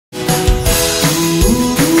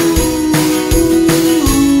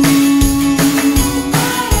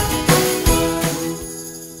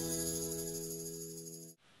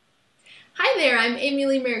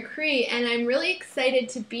and I'm really excited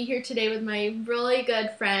to be here today with my really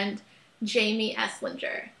good friend, Jamie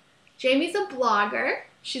Eslinger. Jamie's a blogger,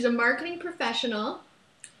 she's a marketing professional,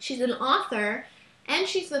 she's an author, and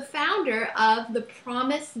she's the founder of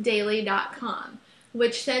thepromisedaily.com,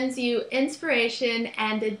 which sends you inspiration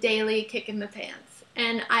and a daily kick in the pants.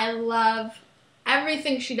 And I love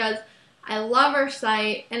everything she does. I love her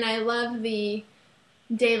site, and I love the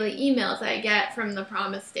daily emails I get from the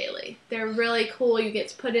Promise Daily. They're really cool. You get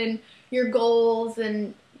to put in your goals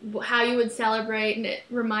and how you would celebrate, and it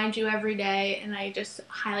reminds you every day, and I just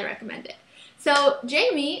highly recommend it. So,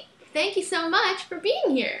 Jamie, thank you so much for being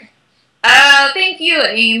here. Oh, thank you,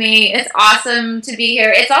 Amy. It's awesome to be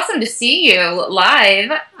here. It's awesome to see you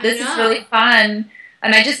live. This is really fun,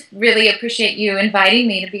 and I just really appreciate you inviting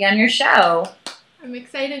me to be on your show. I'm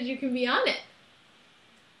excited you can be on it.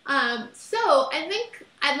 So I think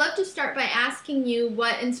I'd love to start by asking you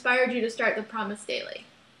what inspired you to start the Promise Daily.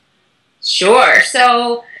 Sure.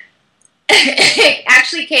 So it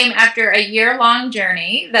actually came after a year-long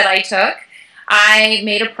journey that I took. I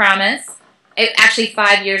made a promise. Actually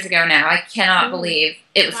 5 years ago now. I cannot believe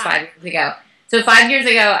it was 5 years ago. So 5 years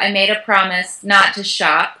ago, I made a promise not to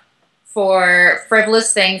shop for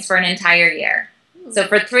frivolous things for an entire year. So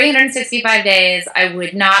for 365 days, I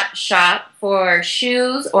would not shop for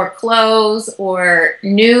shoes or clothes or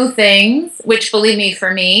new things, which, believe me,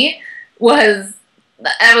 for me, was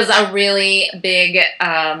a really big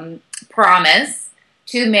promise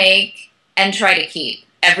to make and try to keep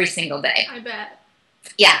every single day. I bet.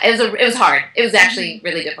 Yeah, it was hard. It was actually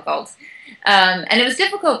really difficult. And it was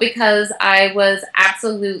difficult because I was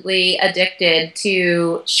absolutely addicted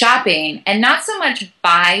to shopping, and not so much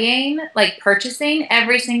buying, like purchasing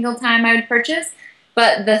every single time I would purchase,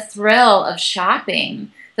 but the thrill of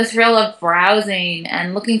shopping, the thrill of browsing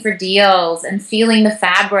and looking for deals and feeling the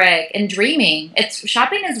fabric and dreaming.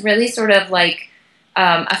 Shopping is really sort of like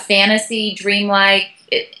a fantasy, dreamlike.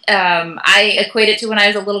 I equate it to when I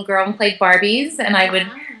was a little girl and played Barbies, and I would,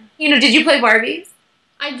 did you play Barbies?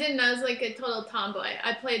 I didn't. I was like a total tomboy.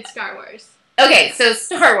 I played Star Wars. Okay, so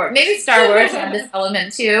Star Wars. Maybe Star Wars had this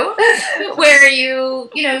element too, where you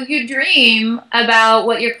dream about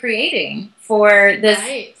what you're creating for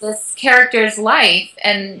this character's life,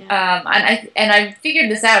 and I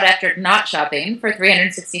figured this out after not shopping for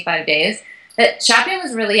 365 days, that shopping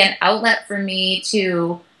was really an outlet for me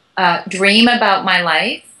to dream about my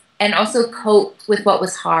life and also cope with what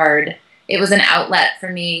was hard. It was an outlet for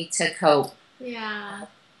me to cope. Yeah.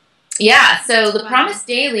 Yeah, so the Promise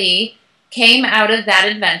Daily came out of that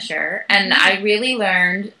adventure, and I really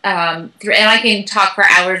learned, and I can talk for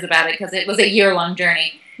hours about it because it was a year-long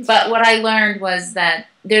journey, but what I learned was that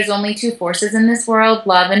there's only two forces in this world,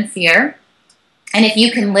 love and fear, and if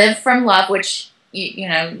you can live from love, which,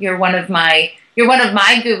 you're one of my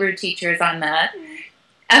guru teachers on that.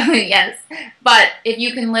 Yes, but if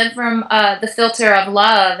you can live from the filter of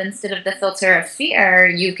love instead of the filter of fear,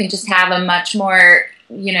 you can just have a much more,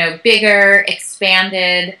 bigger,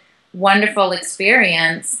 expanded, wonderful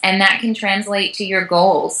experience, and that can translate to your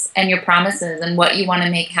goals and your promises and what you want to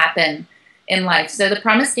make happen in life. So the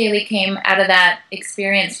Promise Daily came out of that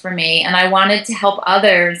experience for me, and I wanted to help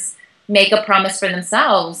others make a promise for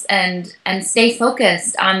themselves and stay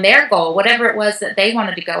focused on their goal, whatever it was that they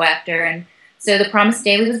wanted to go after. And so the Promise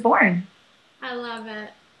Daily was born. I love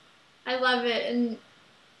it. I love it. And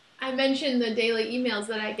I mentioned the daily emails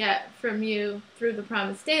that I get from you through the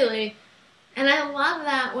Promise Daily. And I love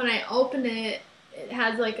that when I open it, it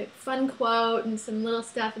has like a fun quote and some little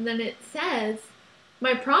stuff. And then it says,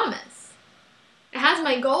 my promise. It has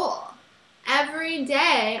my goal. Every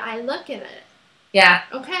day I look at it. Yeah.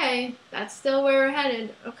 Okay, that's still where we're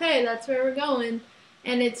headed. Okay, that's where we're going.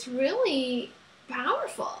 And it's really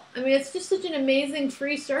powerful. I mean, it's just such an amazing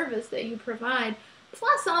free service that you provide,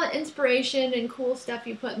 plus all the inspiration and cool stuff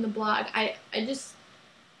you put in the blog. I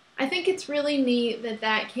think it's really neat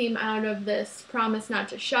that came out of this promise not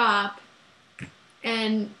to shop,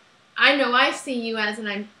 and I know I see you as,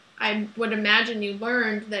 and I would imagine you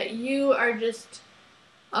learned that you are just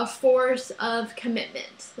a force of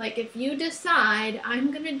commitment. Like, if you decide,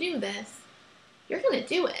 I'm going to do this, you're going to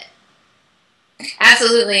do it.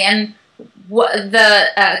 Absolutely, and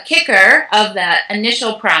the kicker of that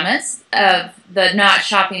initial promise, of the not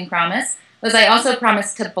shopping promise, was I also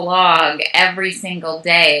promised to blog every single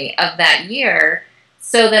day of that year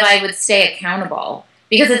so that I would stay accountable.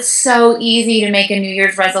 Because it's so easy to make a New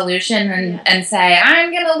Year's resolution and say,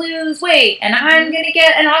 I'm going to lose weight, and I'm going to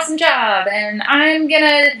get an awesome job, and I'm going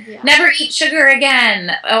to never eat sugar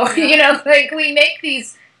again. Or, we make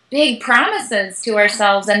these big promises to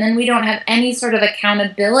ourselves, and then we don't have any sort of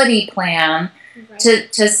accountability plan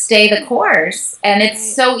Right. to stay the course. And it's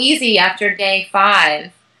Right. so easy after day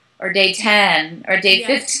 5 or day 10 or day Yes.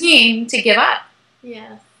 15 to give up.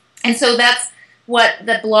 Yes. And so that's what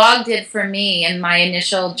the blog did for me in my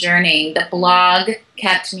initial journey. The blog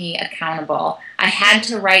kept me accountable. I had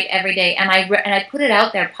to write every day, and I put it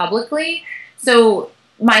out there publicly. So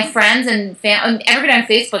my friends and everybody on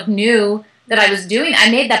Facebook knew that I was doing. I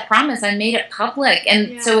made that promise. I made it public,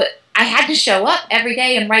 and so I had to show up every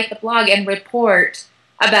day and write the blog and report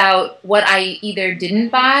about what I either didn't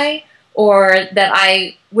buy or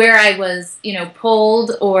where I was,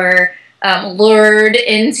 pulled or lured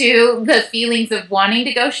into the feelings of wanting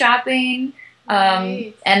to go shopping.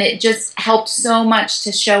 Right. And it just helped so much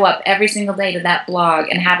to show up every single day to that blog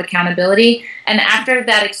and have accountability. And after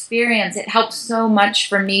that experience, it helped so much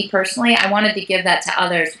for me personally. I wanted to give that to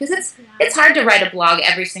others because it's hard to write a blog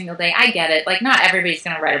every single day. I get it. Like, not everybody's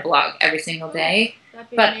going to write a blog every single day.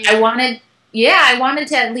 But amazing. I wanted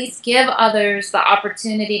to at least give others the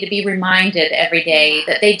opportunity to be reminded every day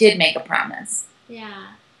that they did make a promise. Yeah.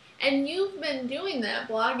 And you've been doing that,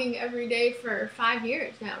 blogging every day for 5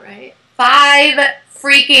 years now, right? 5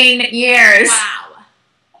 freaking years. Wow.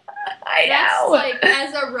 I know. That's like,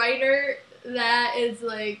 as a writer, that is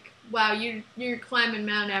like, wow, you're climbing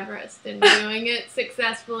Mount Everest and doing it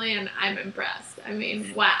successfully, and I'm impressed. I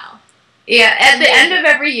mean, wow. Yeah, at the end of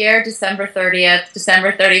every year, December 30th,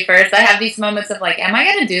 December 31st, I have these moments of like, am I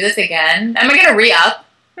going to do this again? Am I going to re-up?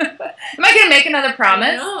 Am I going to make another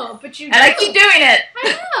promise? No, but you do. And I keep doing it.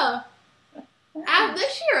 I know.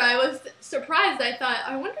 This year, I was surprised. I thought,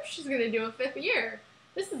 I wonder if she's going to do a 5th year.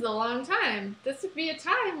 This is a long time. This would be a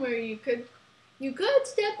time where you could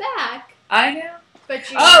step back. I know. But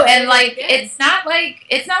you and like it's not like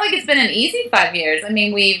it's been an easy 5 years. I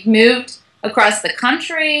mean, we've moved across the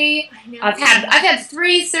country. I know. I've had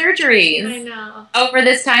 3 surgeries. I know. Over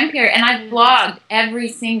this time period, and I've blogged every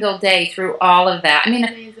single day through all of that. I mean,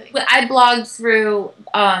 amazing. I blogged through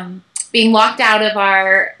being locked out of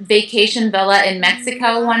our vacation villa in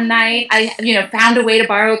Mexico one night. I found a way to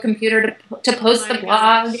borrow a computer to post the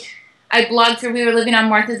blog. Gosh. I blogged through. We were living on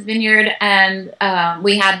Martha's Vineyard, and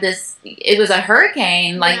we had this. It was a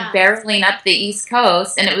hurricane, barreling up the East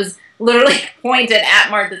Coast, and it was literally pointed at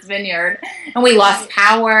Martha's Vineyard, and we lost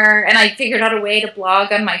power, and I figured out a way to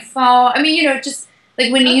blog on my phone. I mean, just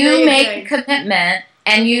like when you make a commitment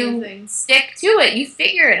and you stick to it, you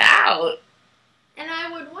figure it out. And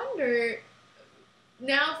I would wonder,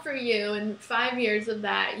 now for you, in 5 years of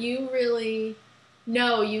that, you really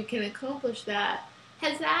know you can accomplish that.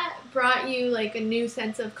 Has that brought you like a new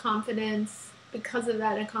sense of confidence because of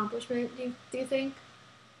that accomplishment, do you think?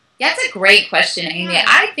 That's a great question, Amy. Yeah.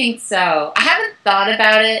 I think so. I haven't thought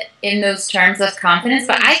about it in those terms of confidence,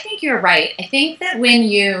 but I think you're right. I think that when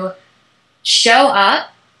you show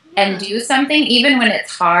up and do something, even when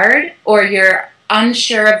it's hard or you're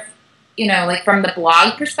unsure of, like from the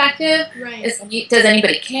blog perspective, does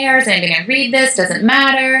anybody care? Is anybody going to read this? Doesn't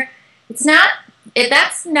matter. That's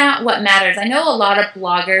not what matters. I know a lot of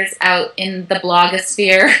bloggers out in the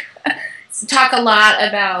blogosphere talk a lot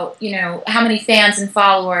about, how many fans and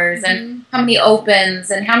followers and how many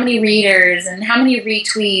opens and how many readers and how many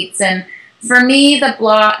retweets. And for me, the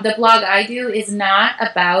blog I do is not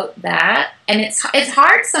about that. And it's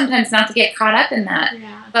hard sometimes not to get caught up in that.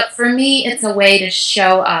 Yeah. But for me, it's a way to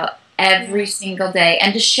show up every single day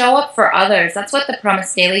and to show up for others. That's what the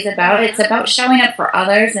Promise Daily is about. It's about showing up for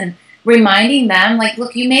others and reminding them, like,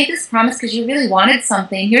 look, you made this promise because you really wanted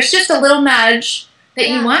something. Here's just a little nudge that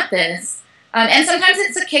you want this. And sometimes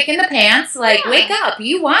it's a kick in the pants, like, wake up,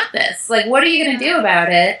 you want this. Like, what are you going to do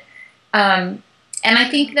about it? And I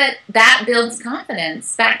think that builds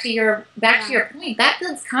confidence. Back to your point, that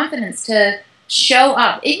builds confidence to show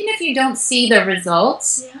up. Even if you don't see the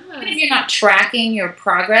results, even if you're not tracking your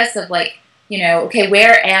progress of like, okay,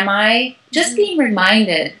 where am I? Just being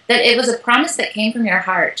reminded that it was a promise that came from your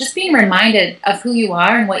heart. Just being reminded of who you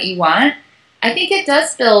are and what you want. I think it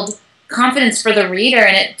does build confidence for the reader,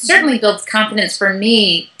 and it certainly builds confidence for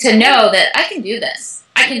me to know that I can do this.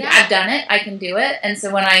 I've done it. I can do it. And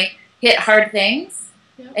so when I hit hard things,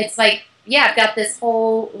 it's like, I've got this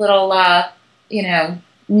whole little,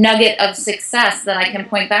 nugget of success that I can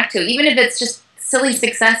point back to, even if it's just silly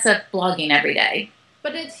success of blogging every day.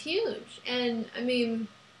 But it's huge. And I mean,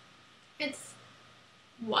 it's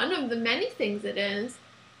one of the many things it is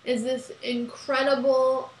this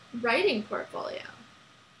incredible writing portfolio.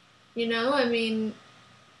 I mean,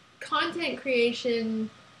 content creation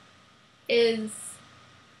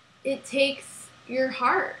it takes your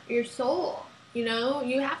heart, your soul, you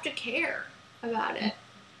have to care about it.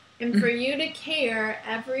 And for you to care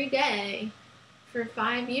every day for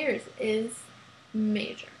 5 years is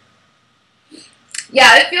major.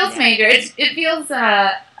 Yeah, it feels major. It feels,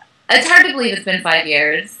 it's hard to believe it's been 5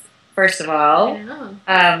 years, first of all. I know.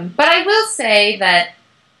 But I will say that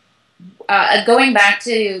going back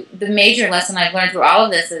to the major lesson I've learned through all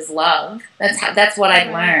of this is love. That's what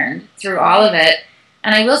I've learned through all of it.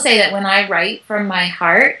 And I will say that when I write from my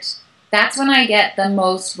heart, that's when I get the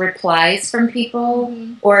most replies from people,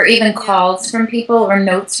 or even calls from people, or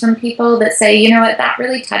notes from people that say, you know what, that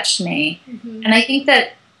really touched me. And I think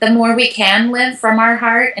that the more we can live from our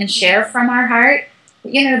heart and share from our heart,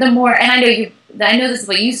 you know, the more. And I know this is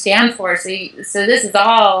what you stand for. So this is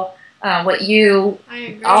all what you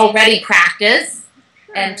already practice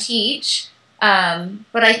and teach.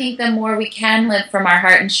 But I think the more we can live from our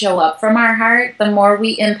heart and show up from our heart, the more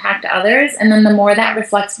we impact others, and then the more that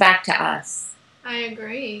reflects back to us. I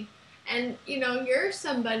agree. And, you know, you're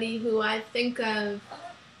somebody who I think of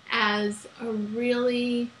as a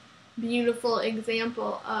really beautiful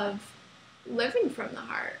example of living from the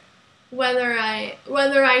heart. Whether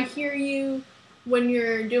I hear you when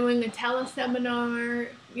you're doing a teleseminar,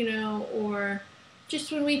 you know, or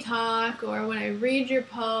just when we talk, or when I read your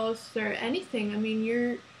posts, or anything. I mean,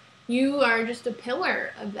 you are just a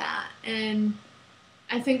pillar of that, and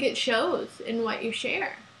I think it shows in what you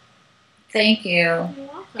share. Thank you. You're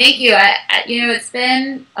welcome. Thank you. You know, it's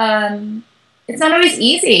been it's not always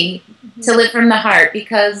easy to live from the heart,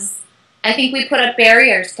 because I think we put up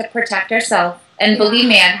barriers to protect ourselves. And believe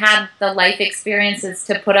me, I've had the life experiences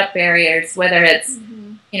to put up barriers, whether it's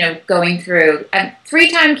you know, going through. I'm a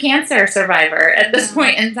 3-time cancer survivor at this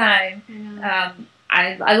point in time.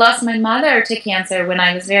 I lost my mother to cancer when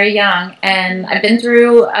I was very young, and I've been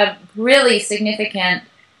through a really significant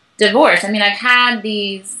divorce. I mean, I've had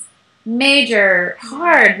these major,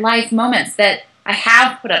 hard life moments that I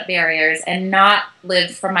have put up barriers and not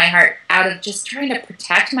lived from my heart out of just trying to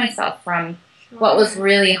protect myself from what was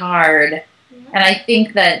really hard. And I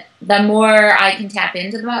think that the more I can tap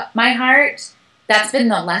into my heart, that's been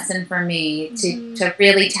the lesson for me, to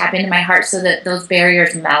really tap into my heart so that those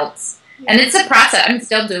barriers melt. And it's a process. I'm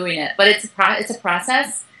still doing it, but it's a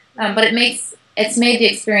process. But it's made the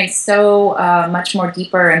experience so much more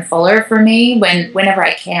deeper and fuller for me whenever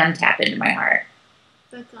I can tap into my heart.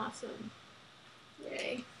 That's awesome.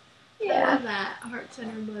 Yay. Yeah. I love that,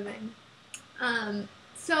 heart-centered living.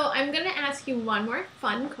 So I'm going to ask you one more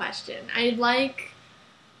fun question. I like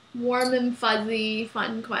warm and fuzzy,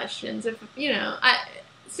 fun questions. If you know,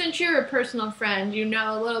 since you're a personal friend, you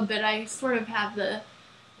know a little bit. I sort of have the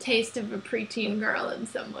taste of a preteen girl in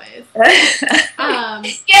some ways.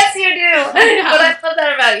 Yes, you do. But I love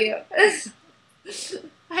that about you.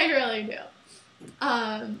 I really do.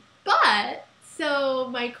 But so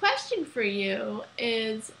my question for you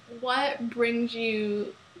is, what brings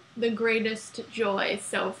you the greatest joy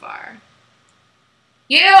so far?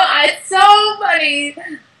 You know, it's so funny.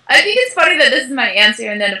 I think it's funny that this is my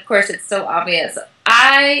answer, and then, of course, it's so obvious.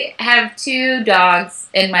 I have 2 dogs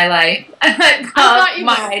in my life. I love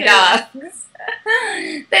my dogs.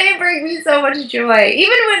 They bring me so much joy.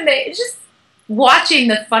 Even when just watching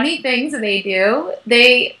the funny things they do,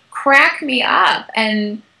 they crack me up.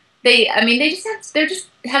 And they just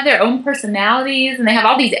have their own personalities, and they have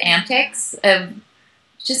all these antics of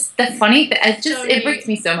just the funny thing. It brings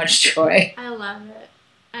me so much joy. I love it.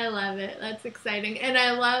 I love it. That's exciting. And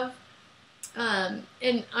I love,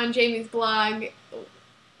 on Jamie's blog,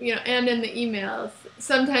 you know, and in the emails,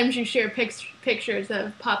 sometimes you share pictures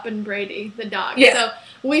of Pup and Brady, the dog. Yeah. So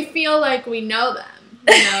we feel like we know them,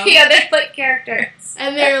 you know? Yeah, they're like characters.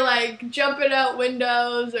 And they're like jumping out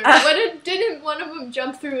windows, or didn't one of them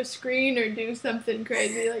jump through a screen or do something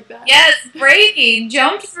crazy like that? Yes, Brady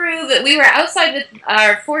jumped through we were outside with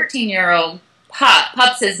our 14-year-old.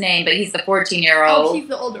 Pup's his name, but he's the 14-year-old. Oh, he's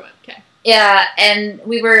the older one. Okay. Yeah, and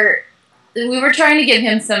we were trying to give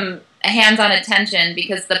him some hands-on attention,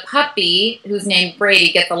 because the puppy, who's named Brady,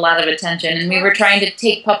 gets a lot of attention, and we were trying to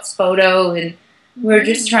take Pup's photo, and we were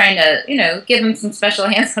just trying to, you know, give him some special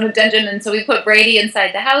hands-on attention. And so we put Brady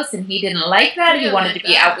inside the house, and he didn't like that. He wanted to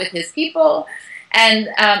be out with his people, and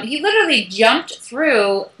he literally jumped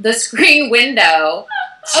through the screen window.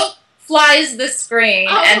 Flies the screen,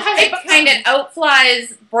 and right behind it out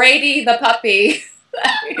flies Brady the puppy.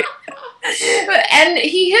 And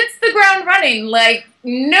he hits the ground running, like,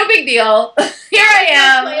 no big deal. Here I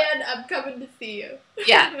am. Plan, I'm coming to see you.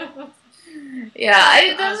 Yeah.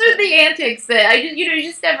 Yeah, those are the antics that you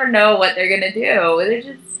just never know what they're going to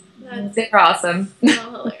do. They're awesome.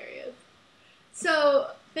 So hilarious. So,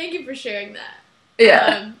 thank you for sharing that.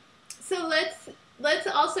 Yeah. So let's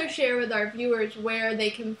also share with our viewers where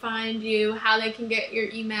they can find you, how they can get your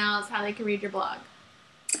emails, how they can read your blog.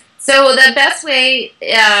 So the best way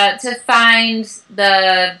to find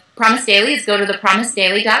the Promise Daily is go to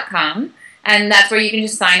thepromisedaily.com, and that's where you can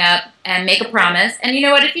just sign up and make a promise. And you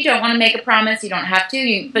know what? If you don't want to make a promise, you don't have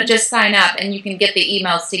to, but just sign up, and you can get the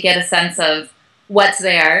emails to get a sense of what's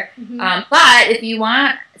there. But if you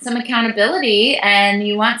want some accountability and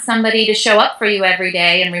you want somebody to show up for you every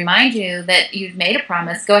day and remind you that you've made a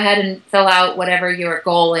promise, go ahead and fill out whatever your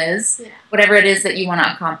goal is, whatever it is that you want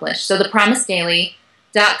to accomplish. So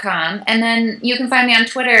thepromisedaily.com, and then you can find me on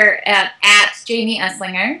Twitter at Jamie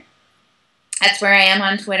Eslinger. That's where I am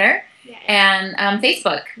on Twitter, and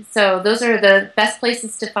Facebook. So those are the best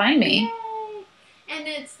places to find me. Yay. And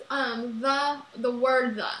it's the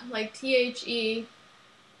word like THE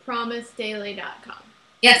promisedaily.com.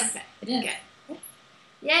 Yes. Okay. It is. Okay.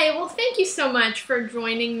 Yay. Well, thank you so much for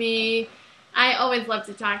joining me. I always love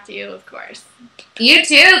to talk to you, of course. You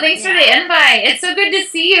too. Thanks for the invite. It's so good to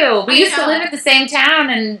see you. We used to live in the same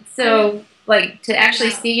town, and so like to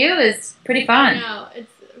actually see you is pretty fun. I know.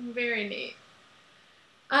 It's very neat.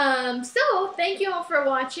 So thank you all for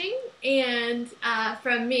watching, and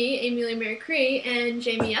from me, Amy Mercree, and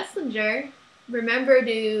Jamie Eslinger, remember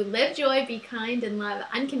to live joy, be kind, and love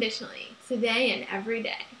unconditionally, today and every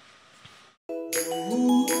day.